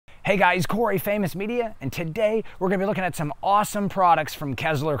Hey guys, Corey, Famous Media, and today we're going to be looking at some awesome products from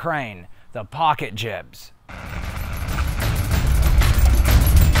Kessler Crane, the Pocket Jibs.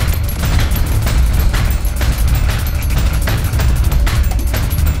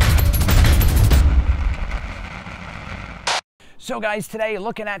 So guys, today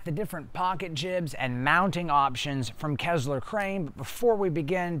looking at the different pocket jibs and mounting options from Kessler Crane. But before we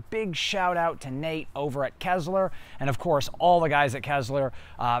begin, big shout out to Nate over at Kessler, and of course all the guys at Kessler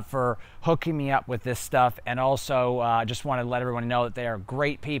for hooking me up with this stuff. And also just want to let everyone know that they are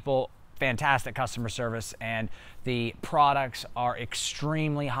great people, fantastic customer service, and the products are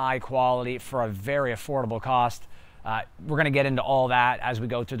extremely high quality for a very affordable cost. We're going to get into all that as we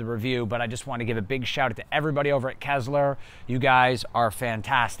go through the review, but I just want to give a big shout out to everybody over at Kessler. You guys are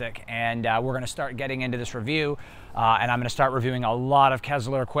fantastic, and we're going to start getting into this review, and I'm going to start reviewing a lot of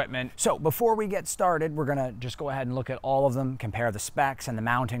Kessler equipment. So before we get started, we're going to just go ahead and look at all of them, compare the specs and the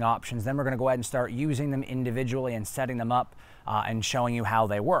mounting options. Then we're going to go ahead and start using them individually and setting them up and showing you how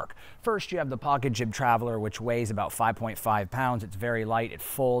they work. First, you have the Pocket Jib Traveler, which weighs about 5.5 pounds. It's very light. It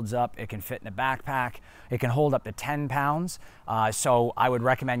folds up. It can fit in a backpack. It can hold up to 10 pounds. So I would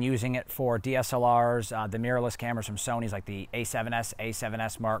recommend using it for DSLRs, the mirrorless cameras from Sony's like the A7S,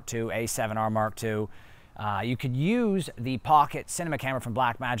 A7S Mark II, A7R Mark II. You could use the Pocket Cinema camera from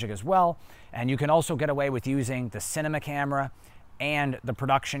Blackmagic as well. And you can also get away with using the cinema camera and the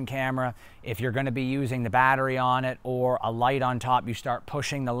production camera. If you're going to be using the battery on it or a light on top, you start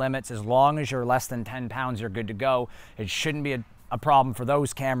pushing the limits. As long as you're less than 10 pounds, you're good to go. It shouldn't be a problem for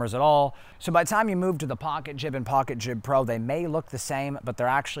those cameras at all. So by the time you move to the Pocket Jib and Pocket Jib Pro, they may look the same, but they're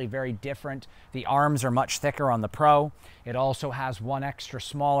actually very different. The arms are much thicker on the Pro. It also has one extra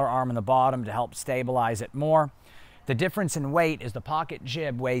smaller arm in the bottom to help stabilize it more. The difference in weight is the Pocket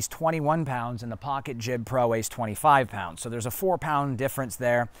Jib weighs 21 pounds and the Pocket Jib Pro weighs 25 pounds. So there's a 4-pound difference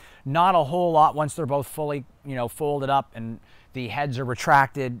there. Not a whole lot once they're both fully, folded up and the heads are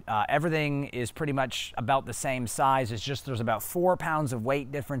retracted. Everything is pretty much about the same size. It's just there's about 4 pounds of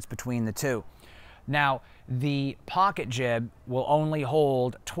weight difference between the two. Now, the Pocket Jib will only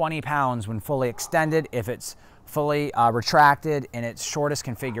hold 20 pounds when fully extended. If it's fully retracted in its shortest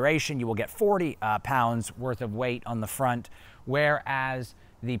configuration, you will get 40 pounds worth of weight on the front, whereas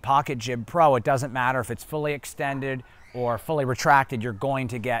the Pocket Jib Pro, it doesn't matter if it's fully extended or fully retracted, you're going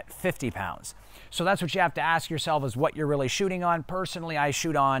to get 50 pounds. So that's what you have to ask yourself, is what you're really shooting on. Personally, I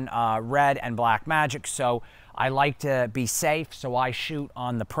shoot on red and Blackmagic, so I like to be safe, so I shoot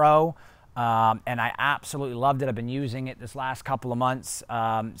on the Pro. And I absolutely loved it. I've been using it this last couple of months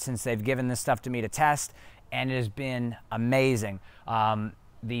since they've given this stuff to me to test, and it has been amazing.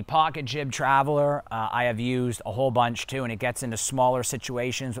 The Pocket Jib Traveler I have used a whole bunch too, and it gets into smaller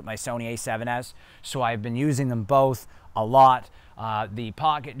situations with my Sony A7S, so I've been using them both a lot. The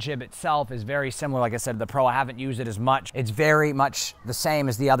Pocket Jib itself is very similar, like I said, to the Pro. I haven't used it as much. It's very much the same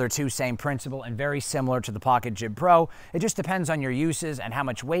as the other two, same principle, and very similar to the Pocket Jib Pro. It just depends on your uses and how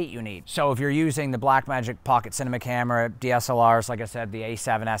much weight you need. So if you're using the Blackmagic Pocket Cinema camera, DSLRs, like I said, the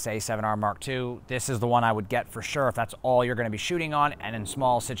A7S, A7R Mark II, this is the one I would get for sure if that's all you're going to be shooting on and in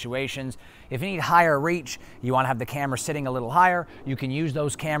small situations. If you need higher reach, you want to have the camera sitting a little higher, you can use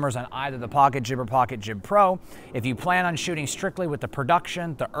those cameras on either the Pocket Jib or Pocket Jib Pro. If you plan on shooting strictly with the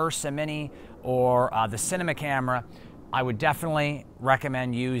production, the Ursa Mini, or the cinema camera, I would definitely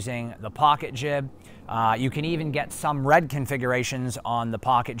recommend using the Pocket Jib. You can even get some red configurations on the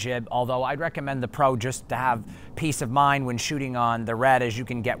Pocket Jib, although I'd recommend the Pro just to have peace of mind when shooting on the red, as you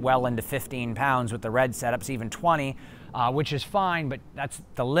can get well into 15 pounds with the red setups, even 20. Which is fine, but that's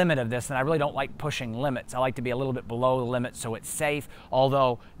the limit of this, and I really don't like pushing limits. I like to be a little bit below the limit so it's safe,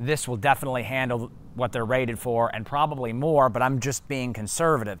 although this will definitely handle what they're rated for and probably more, but I'm just being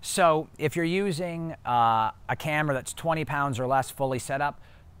conservative. So if you're using a camera that's 20 pounds or less fully set up,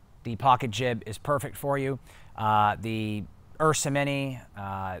 the Pocket Jib is perfect for you. The Ursa Mini,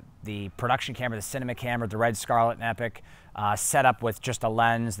 the production camera, the cinema camera, the Red, Scarlet, and Epic, set up with just a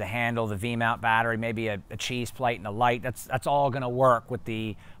lens, the handle, the V-mount battery, maybe a cheese plate and a light. That's all going to work with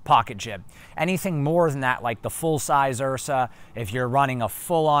the Pocket Jib. Anything more than that, like the full-size Ursa, if you're running a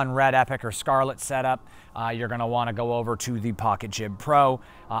full-on Red, Epic, or Scarlet setup, you're going to want to go over to the Pocket Jib Pro.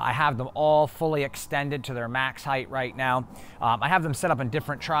 I have them all fully extended to their max height right now. I have them set up on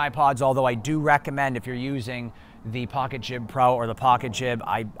different tripods, although I do recommend, if you're using the Pocket Jib Pro or the Pocket Jib,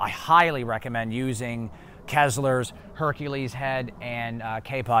 I highly recommend using Kessler's Hercules head and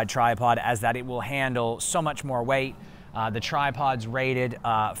K-Pod tripod, as that it will handle so much more weight. The tripod's rated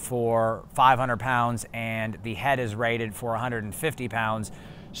for 500 pounds and the head is rated for 150 pounds.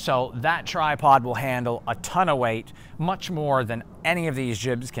 So that tripod will handle a ton of weight, much more than any of these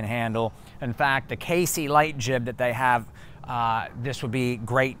jibs can handle. In fact, the KC Light jib that they have, this would be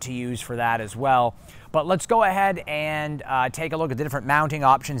great to use for that as well. But let's go ahead and take a look at the different mounting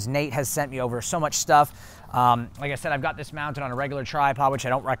options. Nate has sent me over so much stuff. Like I said, I've got this mounted on a regular tripod, which I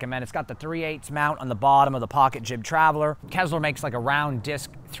don't recommend. It's got the 3/8 mount on the bottom of the Pocket Jib Traveler. Kessler makes like a round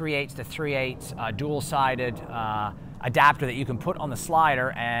disc 3/8 to 3/8 dual-sided adapter that you can put on the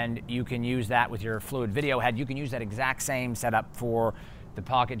slider, and you can use that with your fluid video head. You can use that exact same setup for the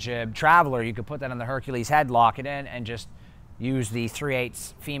Pocket Jib Traveler. You could put that on the Hercules head, lock it in, and just use the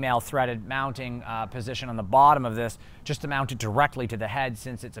 3/8 female threaded mounting position on the bottom of this just to mount it directly to the head,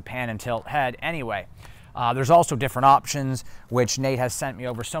 since it's a pan and tilt head anyway. There's also different options, which Nate has sent me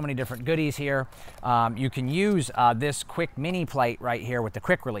over so many different goodies here. You can use this quick mini plate right here with the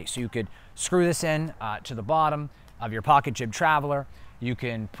quick release. So you could screw this in to the bottom of your Pocket Jib Traveler. You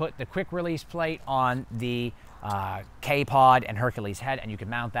can put the quick release plate on the K-Pod and Hercules head, and you can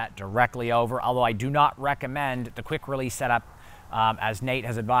mount that directly over, although I do not recommend the quick release setup. As Nate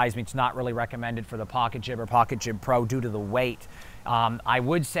has advised me, it's not really recommended for the Pocket Jib or Pocket Jib Pro due to the weight. I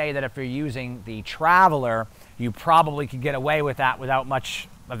would say that if you're using the Traveler, you probably could get away with that without much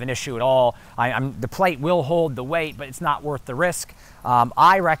of an issue at all. The plate will hold the weight, but it's not worth the risk.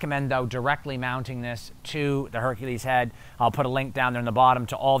 I recommend, though, directly mounting this to the Hercules head. I'll put a link down there in the bottom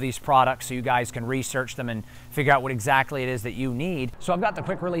to all these products so you guys can research them and figure out what exactly it is that you need. So I've got the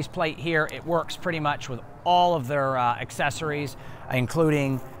quick release plate here. It works pretty much with all of their accessories,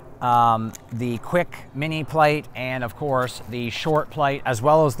 including the quick mini plate and, of course, the short plate, as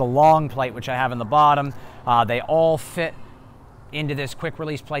well as the long plate, which I have in the bottom. They all fit into this quick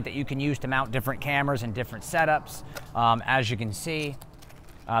release plate that you can use to mount different cameras and different setups. As you can see,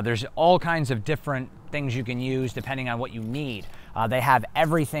 there's all kinds of different things you can use depending on what you need. They have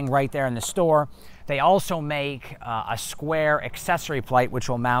everything right there in the store. They also make a square accessory plate which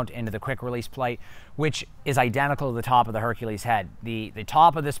will mount into the quick release plate, which is identical to the top of the Hercules head. The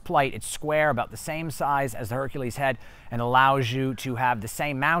top of this plate, it's square, about the same size as the Hercules head, and allows you to have the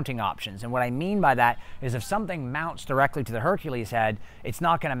same mounting options. And what I mean by that is if something mounts directly to the Hercules head, it's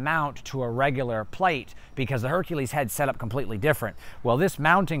not going to mount to a regular plate because the Hercules head's set up completely different. Well, this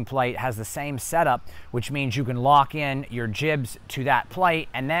mounting plate has the same setup, which means you can lock in your jibs to that plate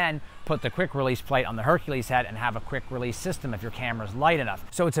and then put the quick release plate on the Hercules head and have a quick release system if your camera's light enough.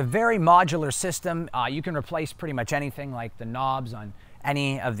 So it's a very modular system. You can replace pretty much anything, like the knobs on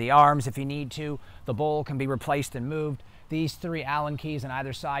any of the arms if you need to. The bowl can be replaced and moved. These 3 Allen keys on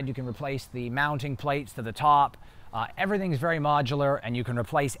either side, you can replace the mounting plates to the top. Everything's very modular, and you can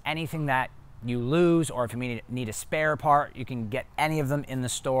replace anything that you lose, or if you need a spare part, you can get any of them in the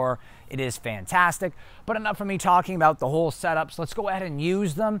store. It is fantastic. But enough of me talking about the whole setups. Let's go ahead and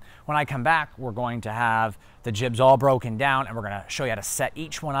use them. When I come back, we're going to have the jibs all broken down, and we're going to show you how to set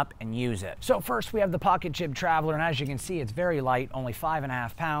each one up and use it. So first we have the Pocket Jib Traveler, and as you can see, it's very light, only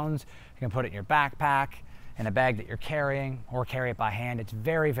 5.5 pounds. You can put it in your backpack, in a bag that you're carrying, or carry it by hand. It's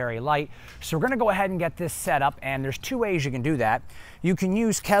very, very light. So we're gonna go ahead and get this set up, and there's 2 ways you can do that. You can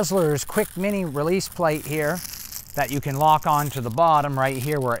use Kessler's quick mini release plate here that you can lock onto the bottom right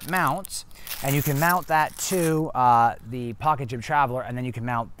here where it mounts, and you can mount that to the Pocket Jib Traveler, and then you can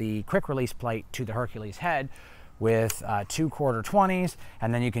mount the quick release plate to the Hercules head with 2 1/4-20s,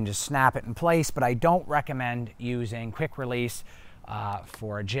 and then you can just snap it in place. But I don't recommend using quick release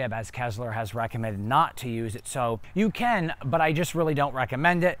for a jib, as Kessler has recommended not to use it. So you can, but I just really don't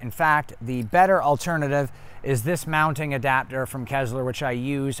recommend it. In fact, the better alternative is this mounting adapter from Kessler, which I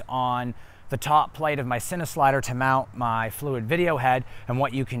use on the top plate of my Cineslider to mount my fluid video head. And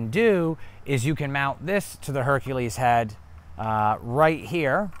what you can do is you can mount this to the Hercules head right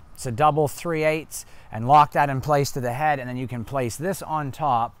here. It's a double 3/8, and lock that in place to the head, and then you can place this on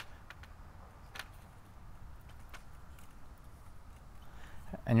top.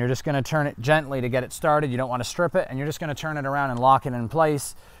 And you're just going to turn it gently to get it started. You don't want to strip it, and you're just going to turn it around and lock it in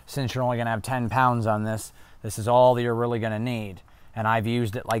place. Since you're only going to have 10 pounds on this, this is all that you're really going to need. And I've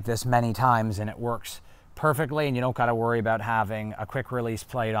used it like this many times, and it works perfectly, and you don't got to worry about having a quick release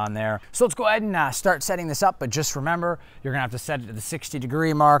plate on there. So let's go ahead and start setting this up, but just remember, you're gonna have to set it to the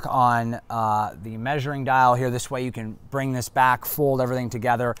 60-degree mark on the measuring dial here. This way you can bring this back, fold everything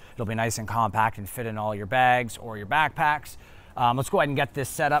together. It'll be nice and compact and fit in all your bags or your backpacks. Let's go ahead and get this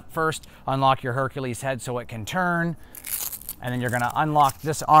set up first. Unlock your Hercules head so it can turn, and then you're gonna unlock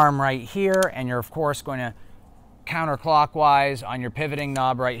this arm right here, and you're of course going to counterclockwise on your pivoting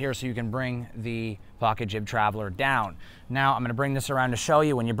knob right here so you can bring the Pocket Jib Traveler down. Now I'm going to bring this around to show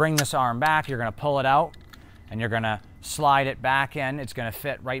you. When you bring this arm back, you're going to pull it out, and you're gonna slide it back in. It's gonna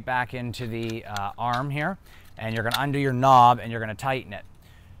fit right back into the arm here, and you're gonna undo your knob and you're gonna tighten it.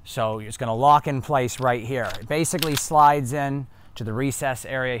 So it's gonna lock in place right here. It basically slides in to the recess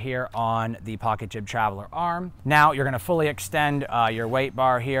area here on the Pocket Jib Traveler arm. Now you're gonna fully extend your weight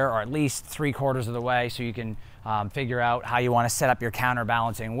bar here, or at least 3/4 of the way, so you can figure out how you wanna set up your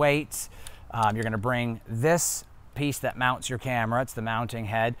counterbalancing weights. You're gonna bring this piece that mounts your camera, it's the mounting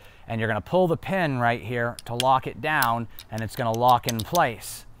head, and you're gonna pull the pin right here to lock it down, and it's gonna lock in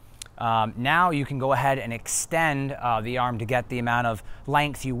place. Now you can go ahead and extend the arm to get the amount of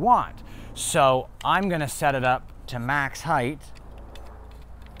length you want. So I'm gonna set it up to max height.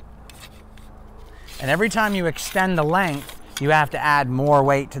 And every time you extend the length, you have to add more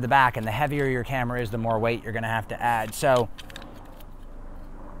weight to the back, and the heavier your camera is, the more weight you're gonna have to add. So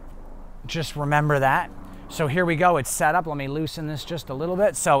just remember that. So here we go, it's set up. Let me loosen this just a little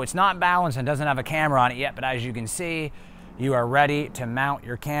bit. So it's not balanced and doesn't have a camera on it yet, but as you can see, you are ready to mount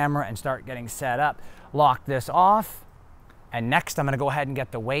your camera and start getting set up. Lock this off. And next I'm gonna go ahead and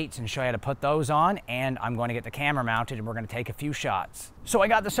get the weights and show you how to put those on, and I'm going to get the camera mounted and we're gonna take a few shots. So I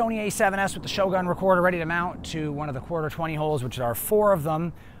got the Sony a7S with the Shogun recorder ready to mount to one of the 1/4-20 holes, which are 4 of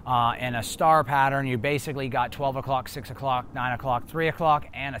them in a star pattern. You basically got 12 o'clock, 6 o'clock, 9 o'clock, 3 o'clock,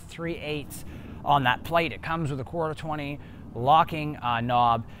 and a 3/8 on that plate. It comes with a 1/4-20 locking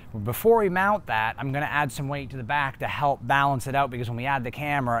knob. Before we mount that, I'm gonna add some weight to the back to help balance it out, because when we add the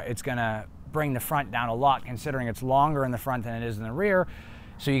camera, it's gonna bring the front down a lot, considering it's longer in the front than it is in the rear.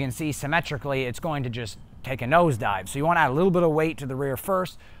 So you can see symmetrically, it's going to just take a nosedive. So you want to add a little bit of weight to the rear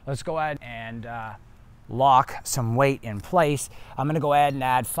first. Let's go ahead and lock some weight in place. I'm going to go ahead and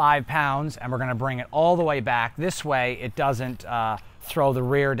add 5 pounds, and we're going to bring it all the way back. This way it doesn't throw the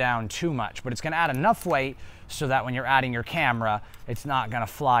rear down too much, but it's going to add enough weight so that when you're adding your camera, it's not going to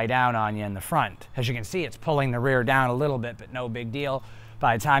fly down on you in the front. As you can see, it's pulling the rear down a little bit, but no big deal.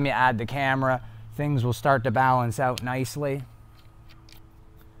 By the time you add the camera, things will start to balance out nicely.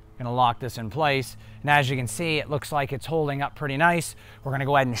 Gonna lock this in place. And as you can see, it looks like it's holding up pretty nice. We're gonna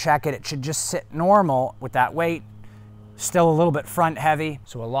go ahead and check it. It should just sit normal with that weight. Still a little bit front heavy.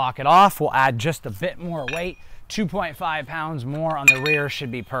 So we'll lock it off. We'll add just a bit more weight. 2.5 pounds more on the rear should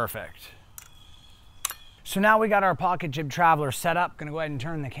be perfect. So now we got our Pocket Jib Traveler set up. Gonna go ahead and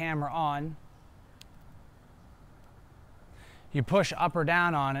turn the camera on. You push up or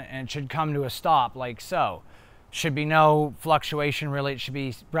down on it and it should come to a stop like so. Should be no fluctuation really, it should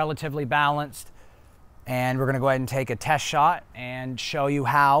be relatively balanced. And we're gonna go ahead and take a test shot and show you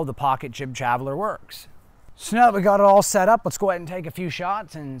how the Pocket Jib Traveler works. So now that we got it all set up, let's go ahead and take a few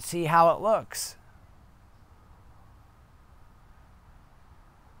shots and see how it looks.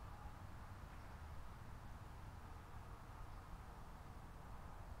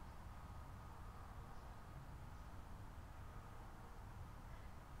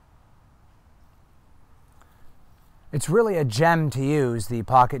 It's really a gem to use, the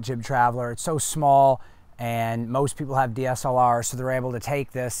Pocket Jib Traveler. It's so small, and most people have DSLRs, so they're able to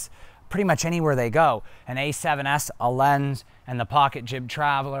take this pretty much anywhere they go. An A7S, a lens, and the Pocket Jib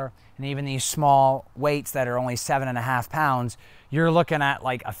Traveler, and even these small weights that are only 7.5 pounds, you're looking at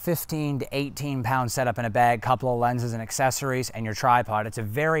like a 15 to 18 pound setup in a bag, couple of lenses and accessories, and your tripod. It's a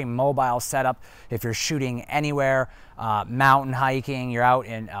very mobile setup if you're shooting anywhere, mountain hiking, you're out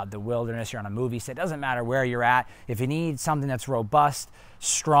in the wilderness, you're on a movie set, doesn't matter where you're at. If you need something that's robust,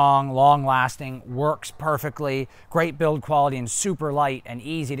 strong, long-lasting, works perfectly, great build quality, and super light and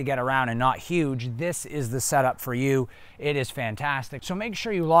easy to get around and not huge, this is the setup for you. It is fantastic. So make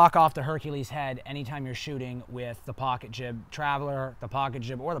sure you lock off the Hercules head anytime you're shooting with the Pocket Jib Traveler, the Pocket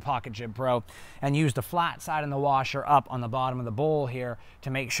Jib, or the Pocket Jib Pro, and use the flat side and the washer up on the bottom of the bowl here to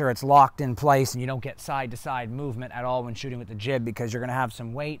make sure it's locked in place and you don't get side-to-side movement at all when shooting with the jib, because you're gonna have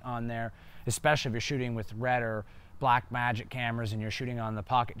some weight on there, especially if you're shooting with red or Black Magic cameras and you're shooting on the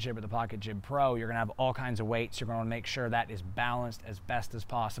Pocket Jib or the Pocket Jib Pro. You're gonna have all kinds of weights. You're gonna make sure that is balanced as best as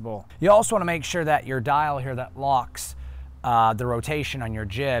possible. You also wanna make sure that your dial here that locks the rotation on your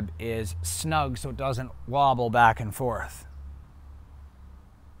jib is snug so it doesn't wobble back and forth.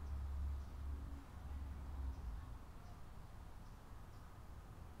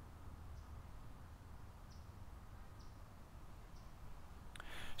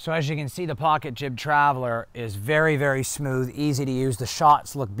 So as you can see, the Pocket Jib Traveler is very, very smooth, easy to use. The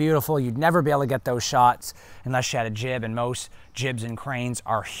shots look beautiful. You'd never be able to get those shots unless you had a jib, and most jibs and cranes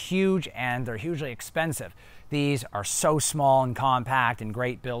are huge and they're hugely expensive. These are so small and compact and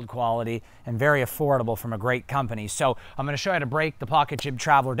great build quality and very affordable from a great company. So I'm going to show you how to break the Pocket Jib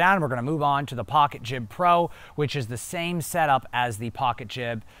Traveler down. We're going to move on to the Pocket Jib Pro, which is the same setup as the Pocket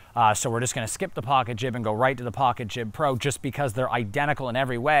Jib. So we're just going to skip the Pocket Jib and go right to the Pocket Jib Pro just because they're identical in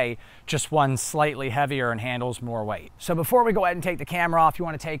every way, just one slightly heavier and handles more weight. So before we go ahead and take the camera off, you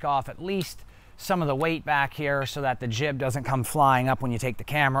want to take off at least some of the weight back here so that the jib doesn't come flying up when you take the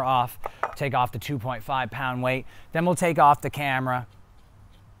camera off. Take off the 2.5 pound weight. Then we'll take off the camera.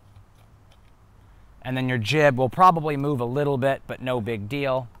 And then your jib will probably move a little bit, but no big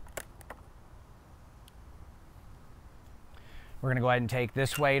deal. We're going to go ahead and take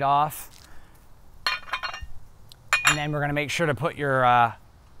this weight off. And then we're going to make sure to put your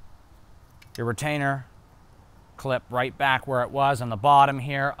retainer clip right back where it was on the bottom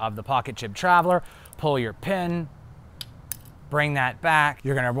here of the Pocket Jib Traveler. Pull your pin, bring that back.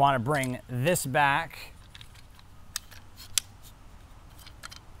 You're going to want to bring this back.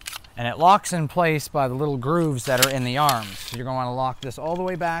 And it locks in place by the little grooves that are in the arms. So you're going to want to lock this all the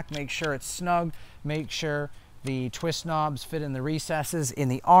way back, make sure it's snug, make sure the twist knobs fit in the recesses in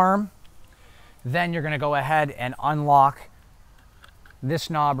the arm. Then you're going to go ahead and unlock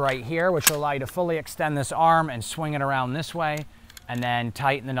this knob right here, which will allow you to fully extend this arm and swing it around this way, and then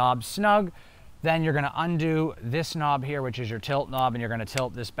tighten the knob snug. Then you're going to undo this knob here, which is your tilt knob, and you're going to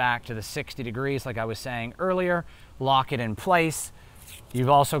tilt this back to the 60 degrees like I was saying earlier. Lock it in place. You've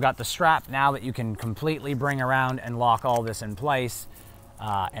also got the strap now that you can completely bring around and lock all this in place,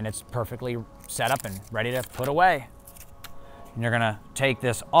 and it's perfectly set up and ready to put away. And you're going to take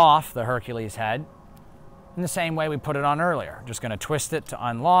this off the Hercules head in the same way we put it on earlier. Just going to twist it to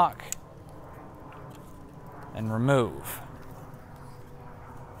unlock and remove.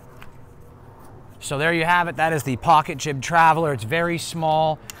 So there you have it. That is the Pocket Jib Traveler. It's very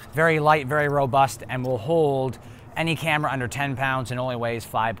small, very light, very robust, and will hold any camera under 10 pounds and only weighs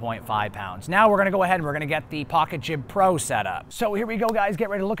 5.5 pounds. Now we're gonna go ahead and we're gonna get the Pocket Jib Pro set up. So here we go, guys. Get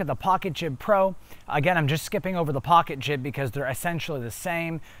ready to look at the Pocket Jib Pro. Again, I'm just skipping over the Pocket Jib because they're essentially the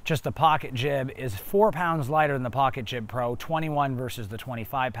same, just the Pocket Jib is 4 pounds lighter than the Pocket Jib Pro, 21 versus the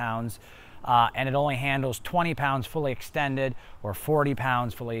 25 pounds. And it only handles 20 pounds fully extended or 40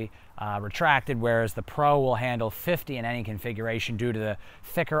 pounds fully retracted, whereas the Pro will handle 50 in any configuration due to the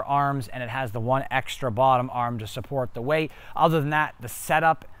thicker arms, and it has the one extra bottom arm to support the weight. Other than that, the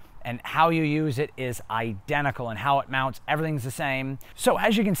setup and how you use it is identical, and how it mounts, everything's the same. So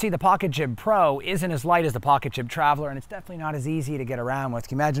as you can see, the Pocket Jib Pro isn't as light as the Pocket Jib Traveler, and it's definitely not as easy to get around with.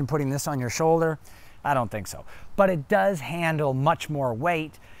 Can you imagine putting this on your shoulder? I don't think so. But it does handle much more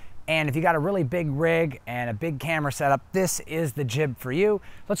weight. And if you got a really big rig and a big camera setup, this is the jib for you.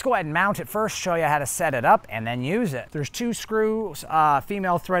 Let's go ahead and mount it first, show you how to set it up, and then use it. There's 2 screws,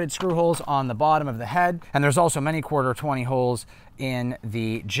 female threaded screw holes on the bottom of the head, and there's also many 1/4 holes in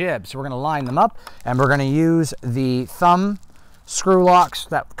the jib. So we're gonna line them up, and we're gonna use the thumb screw locks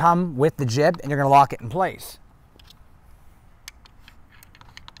that come with the jib, and you're gonna lock it in place.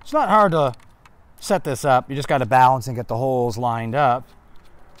 It's not hard to set this up. You just gotta balance and get the holes lined up.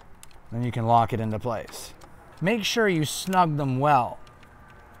 Then you can lock it into place. Make sure you snug them well.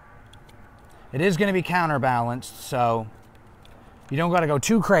 It is going to be counterbalanced, so you don't got to go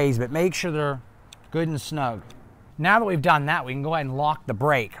too crazy, but make sure they're good and snug. Now that we've done that, we can go ahead and lock the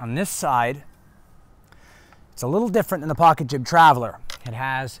brake. On this side, it's a little different than the Pocket Jib Traveler. It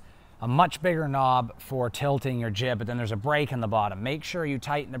has a much bigger knob for tilting your jib, but then there's a brake in the bottom. Make sure you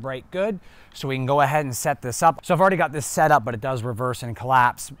tighten the brake good so we can go ahead and set this up. So I've already got this set up, but it does reverse and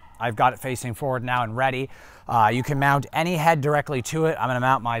collapse. I've got it facing forward now and ready. You can mount any head directly to it. I'm gonna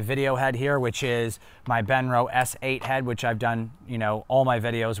mount my video head here, which is my Benro S8 head, which I've done, you know, all my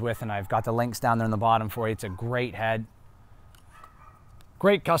videos with, and I've got the links down there in the bottom for you. It's a great head.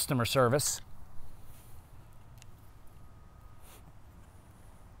 Great customer service.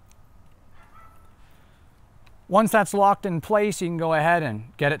 Once that's locked in place, you can go ahead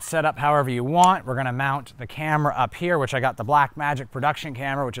and get it set up however you want. We're gonna mount the camera up here, which I got the Blackmagic production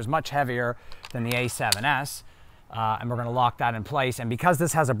camera, which is much heavier than the A7S. And we're gonna lock that in place. And because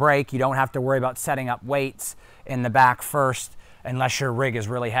this has a brake, you don't have to worry about setting up weights in the back first unless your rig is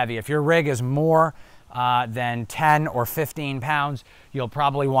really heavy. If your rig is more than 10 or 15 pounds, you'll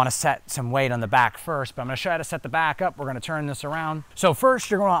probably want to set some weight on the back first, but I'm going to show you how to set the back up. We're going to turn this around. So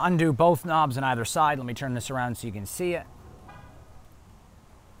first, you're going to undo both knobs on either side. Let me turn this around so you can see it.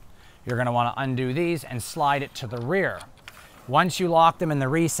 You're going to want to undo these and slide it to the rear. Once you lock them in the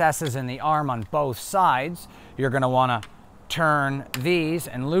recesses in the arm on both sides, you're going to want to turn these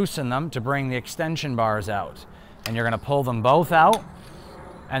and loosen them to bring the extension bars out. And you're going to pull them both out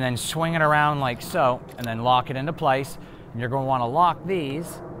and then swing it around like so, and then lock it into place. And you're going to want to lock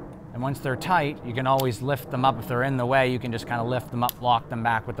these, and once they're tight, you can always lift them up. If they're in the way, you can just kind of lift them up, lock them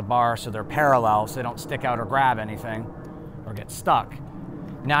back with the bar so they're parallel, so they don't stick out or grab anything or get stuck.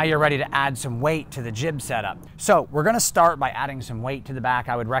 Now you're ready to add some weight to the jib setup. So we're going to start by adding some weight to the back.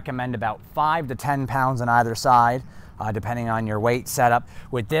 I would recommend about 5 to 10 pounds on either side, depending on your weight setup.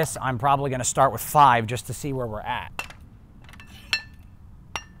 With this, I'm probably going to start with 5 just to see where we're at.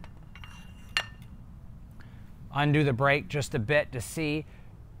 Undo the brake just a bit to see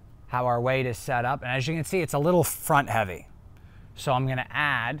how our weight is set up. And as you can see, it's a little front heavy. So I'm going to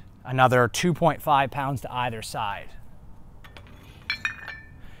add another 2.5 pounds to either side.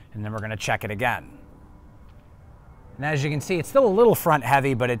 And then we're going to check it again. And as you can see, it's still a little front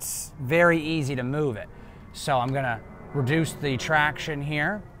heavy, but it's very easy to move it. So I'm going to reduce the traction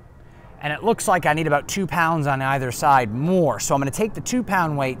here. And it looks like I need about 2 pounds on either side more. So I'm going to take the 2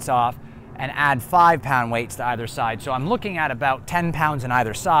 pound weights off and add 5 pound weights to either side. So I'm looking at about 10 pounds on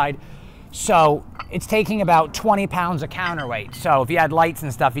either side. So it's taking about 20 pounds of counterweight. So if you had lights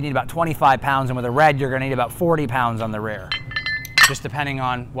and stuff, you need about 25 pounds. And with a red, you're going to need about 40 pounds on the rear, just depending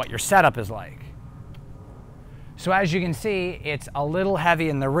on what your setup is like. So as you can see, it's a little heavy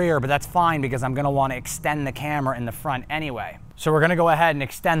in the rear, but that's fine because I'm going to want to extend the camera in the front anyway. So we're going to go ahead and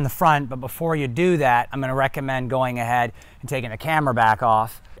extend the front, but before you do that, I'm going to recommend going ahead and taking the camera back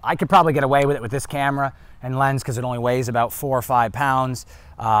off. I could probably get away with it with this camera and lens because it only weighs about 4 or 5 pounds.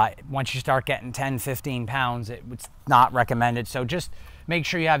 Once you start getting 10, 15 pounds, it's not recommended. So just make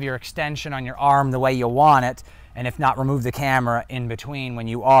sure you have your extension on your arm the way you want it, and if not, remove the camera in between when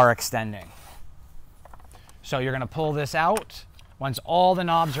you are extending. So you're going to pull this out. Once all the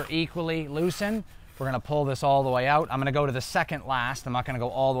knobs are equally loosened, we're going to pull this all the way out. I'm going to go to the second last. I'm not going to go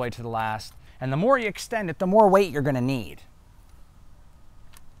all the way to the last. And the more you extend it, the more weight you're going to need.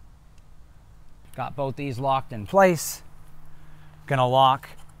 Got both these locked in place. Going to lock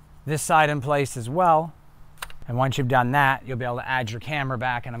this side in place as well. And once you've done that, you'll be able to add your camera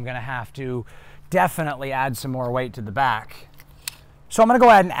back, and I'm going to have to definitely add some more weight to the back. So I'm going to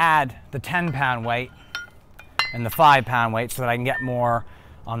go ahead and add the 10 pound weight and the 5 pound weight so that I can get more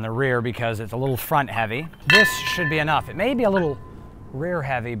on the rear because it's a little front heavy. This should be enough. It may be a little rear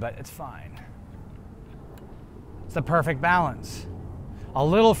heavy, but it's fine. It's the perfect balance. A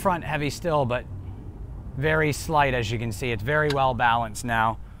little front heavy still, but very slight. As you can see, it's very well balanced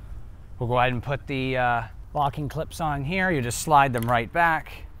now. We'll go ahead and put the locking clips on here. You just slide them right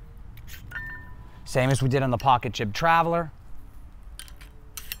back. Same as we did on the Pocket Jib Traveler.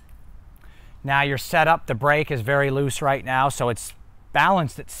 Now you're set up. The brake is very loose right now, so it's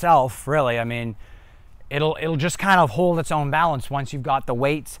balanced itself, really. I mean, it'll just kind of hold its own balance once you've got the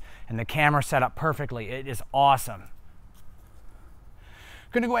weights and the camera set up perfectly. It is awesome.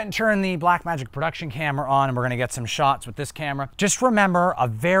 Going to go ahead and turn the Blackmagic production camera on, and we're going to get some shots with this camera. Just remember, a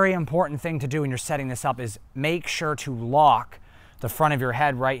very important thing to do when you're setting this up is make sure to lock the front of your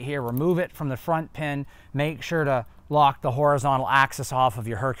head right here. Remove it from the front pin. Make sure to lock the horizontal axis off of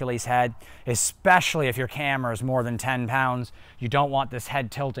your Hercules head, especially if your camera is more than 10 pounds. You don't want this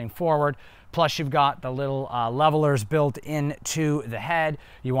head tilting forward. Plus, you've got the little levelers built into the head.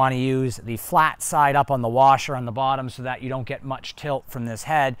 You want to use the flat side up on the washer on the bottom so that you don't get much tilt from this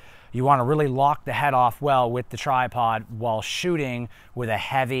head. You want to really lock the head off well with the tripod while shooting with a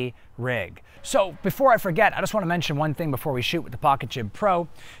heavy rig. So before I forget, I just want to mention one thing before we shoot with the Pocket Jib Pro.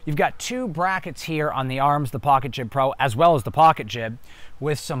 You've got 2 brackets here on the arms of the Pocket Jib Pro as well as the Pocket Jib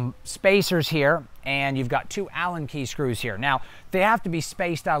with some spacers here, and you've got 2 Allen key screws here. Now, they have to be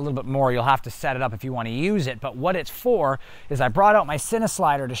spaced out a little bit more. You'll have to set it up if you want to use it, but what it's for is I brought out my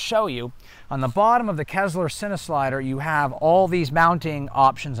Cineslider to show you. On the bottom of the Kessler Cineslider, you have all these mounting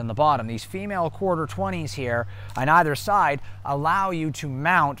options on the bottom. These female quarter 20s here on either side allow you to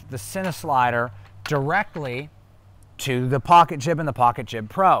mount the Cineslider directly to the Pocket Jib and the Pocket Jib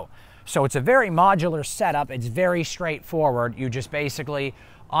Pro. So it's a very modular setup. It's very straightforward. You just basically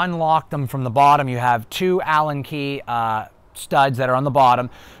unlock them from the bottom. You have 2 Allen key studs that are on the bottom.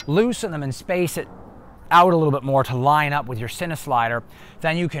 Loosen them and space it out a little bit more to line up with your Cineslider.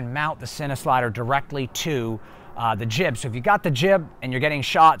 Then you can mount the Cineslider directly to the jib. So if you got the jib and you're getting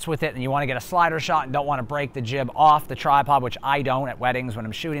shots with it and you want to get a slider shot and don't want to break the jib off the tripod, which I don't at weddings when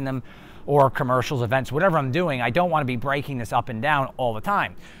I'm shooting them, or commercials, events, whatever I'm doing, I don't want to be breaking this up and down all the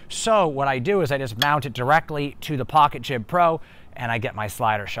time. So what I do is I just mount it directly to the Pocket Jib Pro and I get my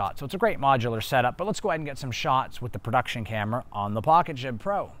slider shot. So it's a great modular setup, but let's go ahead and get some shots with the production camera on the Pocket Jib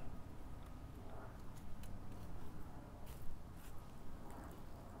Pro.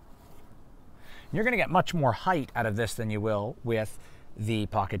 You're going to get much more height out of this than you will with the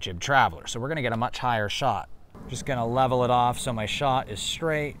Pocket Jib Traveler. So we're gonna get a much higher shot. Just gonna level it off so my shot is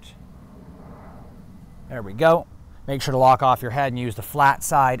straight. There we go. Make sure to lock off your head and use the flat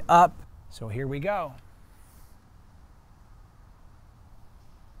side up. So here we go.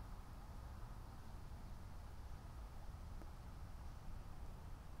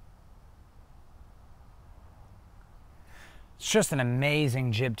 It's just an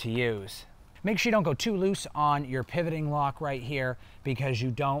amazing jib to use. Make sure you don't go too loose on your pivoting lock right here, because you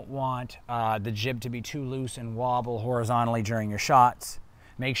don't want the jib to be too loose and wobble horizontally during your shots.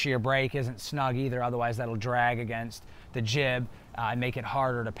 Make sure your brake isn't snug either, otherwise that'll drag against the jib and make it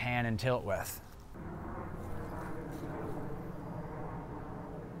harder to pan and tilt with.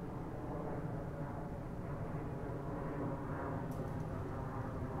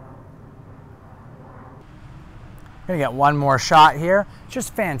 Gonna get one more shot here.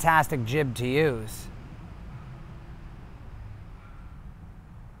 Just fantastic jib to use.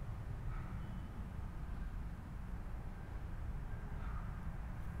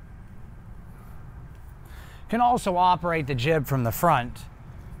 You can also operate the jib from the front.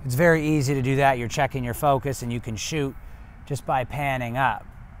 It's very easy to do that. You're checking your focus and you can shoot just by panning up.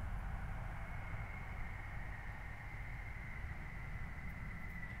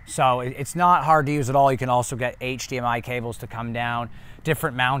 So it's not hard to use at all. You can also get HDMI cables to come down,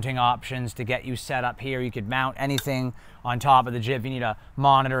 different mounting options to get you set up here. You could mount anything on top of the jib. If you need a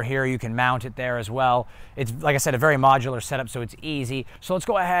monitor here, you can mount it there as well. It's, like I said, a very modular setup, so it's easy. So let's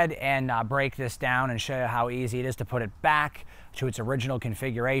go ahead and break this down and show you how easy it is to put it back to its original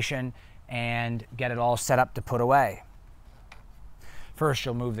configuration and get it all set up to put away. First,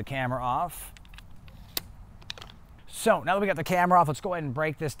 you'll move the camera off. So now that we got the camera off, let's go ahead and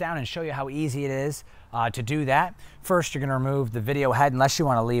break this down and show you how easy it is to do that. First, you're going to remove the video head, unless you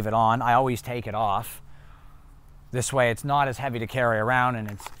want to leave it on. I always take it off. This way it's not as heavy to carry around and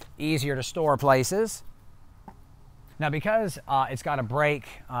it's easier to store places. Now, because it's got a brake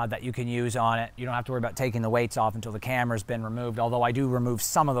that you can use on it, you don't have to worry about taking the weights off until the camera's been removed, although I do remove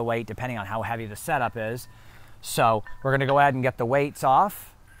some of the weight depending on how heavy the setup is. So we're going to go ahead and get the weights off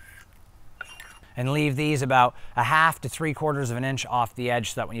and leave these about 1/2 to 3/4 of an inch off the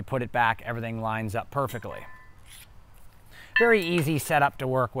edge, so that when you put it back, everything lines up perfectly. Very easy setup to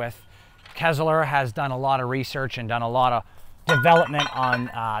work with. Kessler has done a lot of research and done a lot of development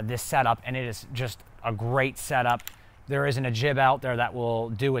on this setup, and it is just a great setup. There isn't a jib out there that will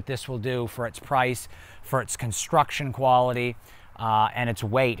do what this will do for its price, for its construction quality, and its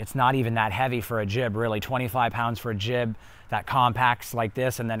weight. It's not even that heavy for a jib, really. 25 pounds for a jib that compacts like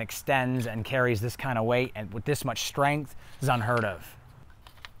this and then extends and carries this kind of weight and with this much strength is unheard of.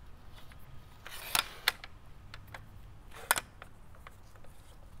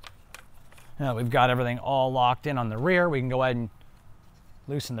 Now we've got everything all locked in on the rear. We can go ahead and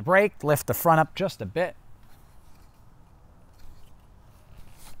loosen the brake, lift the front up just a bit.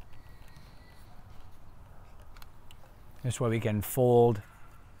 This way we can fold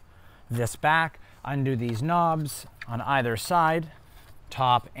this back, undo these knobs on either side,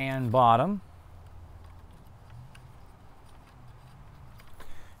 top and bottom.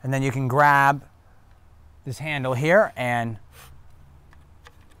 And then you can grab this handle here and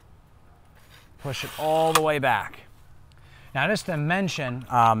push it all the way back. Now, just to mention,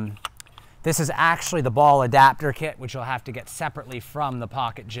 this is actually the ball adapter kit, which you'll have to get separately from the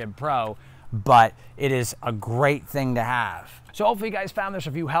Pocket Jib Pro, but it is a great thing to have. So hopefully you guys found this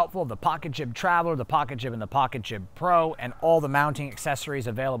review helpful. The Pocket Jib Traveler, the Pocket Jib, and the Pocket Jib Pro, and all the mounting accessories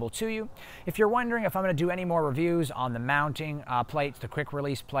available to you. If you're wondering if I'm going to do any more reviews on the mounting plates, the quick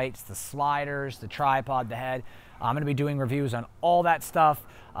release plates, the sliders, the tripod, the head, I'm going to be doing reviews on all that stuff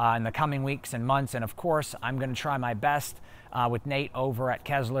in the coming weeks and months. And of course, I'm going to try my best with Nate over at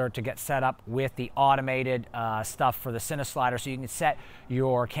Kessler to get set up with the automated stuff for the Cine Slider, so you can set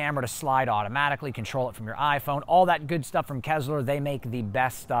your camera to slide automatically, control it from your iPhone, all that good stuff from Kessler. They make the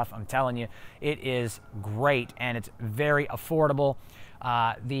best stuff, I'm telling you. It is great and it's very affordable.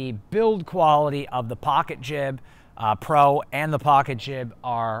 The build quality of the Pocket Jib Pro and the Pocket Jib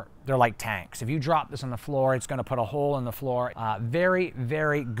they're like tanks. If you drop this on the floor, it's going to put a hole in the floor. Very,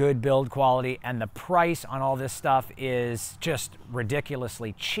 very good build quality, and the price on all this stuff is just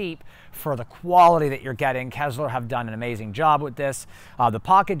ridiculously cheap for the quality that you're getting. Kessler have done an amazing job with this. The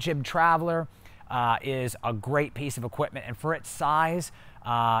Pocket Jib Traveler is a great piece of equipment, and for its size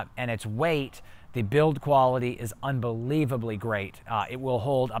and its weight, The build quality is unbelievably great. It will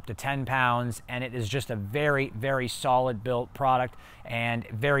hold up to 10 pounds, and it is just a very, very solid built product and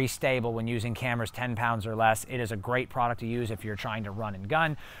very stable when using cameras 10 pounds or less. It is a great product to use if you're trying to run and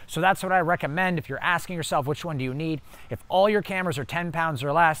gun. So that's what I recommend if you're asking yourself which one do you need. If all your cameras are 10 pounds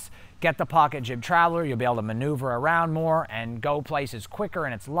or less, get the Pocket Jib Traveler. You'll be able to maneuver around more and go places quicker,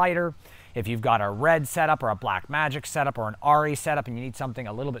 and it's lighter. If you've got a red setup or a Blackmagic setup or an RE setup and you need something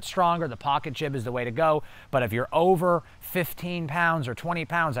a little bit stronger, the Pocket Jib is the way to go. But if you're over 15 pounds or 20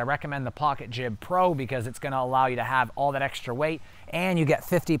 pounds, I recommend the Pocket Jib Pro because it's going to allow you to have all that extra weight and you get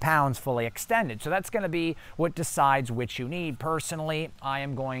 50 pounds fully extended. So that's going to be what decides which you need. Personally, I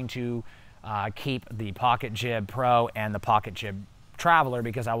am going to keep the Pocket Jib Pro and the Pocket Jib Traveler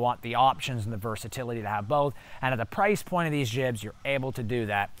because I want the options and the versatility to have both. And at the price point of these jibs, you're able to do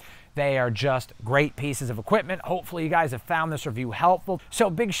that. They are just great pieces of equipment. Hopefully you guys have found this review helpful. So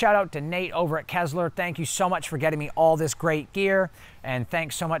big shout out to Nate over at Kessler. Thank you so much for getting me all this great gear. And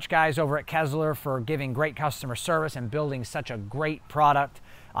thanks so much guys over at Kessler for giving great customer service and building such a great product.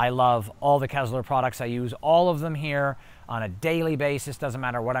 I love all the Kessler products. I use all of them here on a daily basis. Doesn't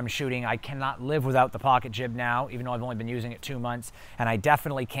matter what I'm shooting. I cannot live without the Pocket Jib now, even though I've only been using it 2 months. And I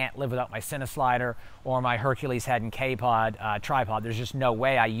definitely can't live without my Cineslider or my Hercules head and K-Pod tripod. There's just no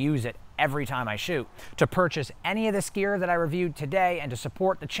way. I use it every time I shoot. To purchase any of this gear that I reviewed today and to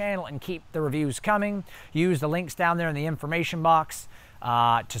support the channel and keep the reviews coming, use the links down there in the information box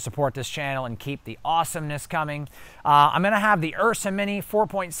to support this channel and keep the awesomeness coming. I'm going to have the Ursa Mini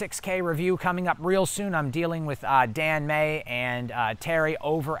 4.6K review coming up real soon. I'm dealing with Dan May and Terry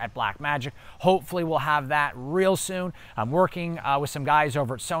over at Blackmagic. Hopefully we'll have that real soon. I'm working with some guys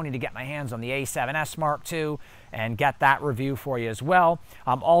over at Sony to get my hands on the A7S Mark II and get that review for you as well.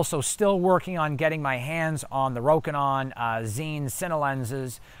 I'm also still working on getting my hands on the Rokinon Zine Cine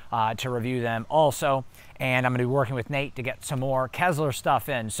lenses to review them also. And I'm going to be working with Nate to get some more Kessler stuff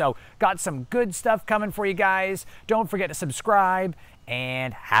in. So got some good stuff coming for you guys. Don't forget to subscribe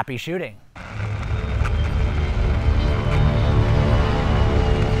and happy shooting.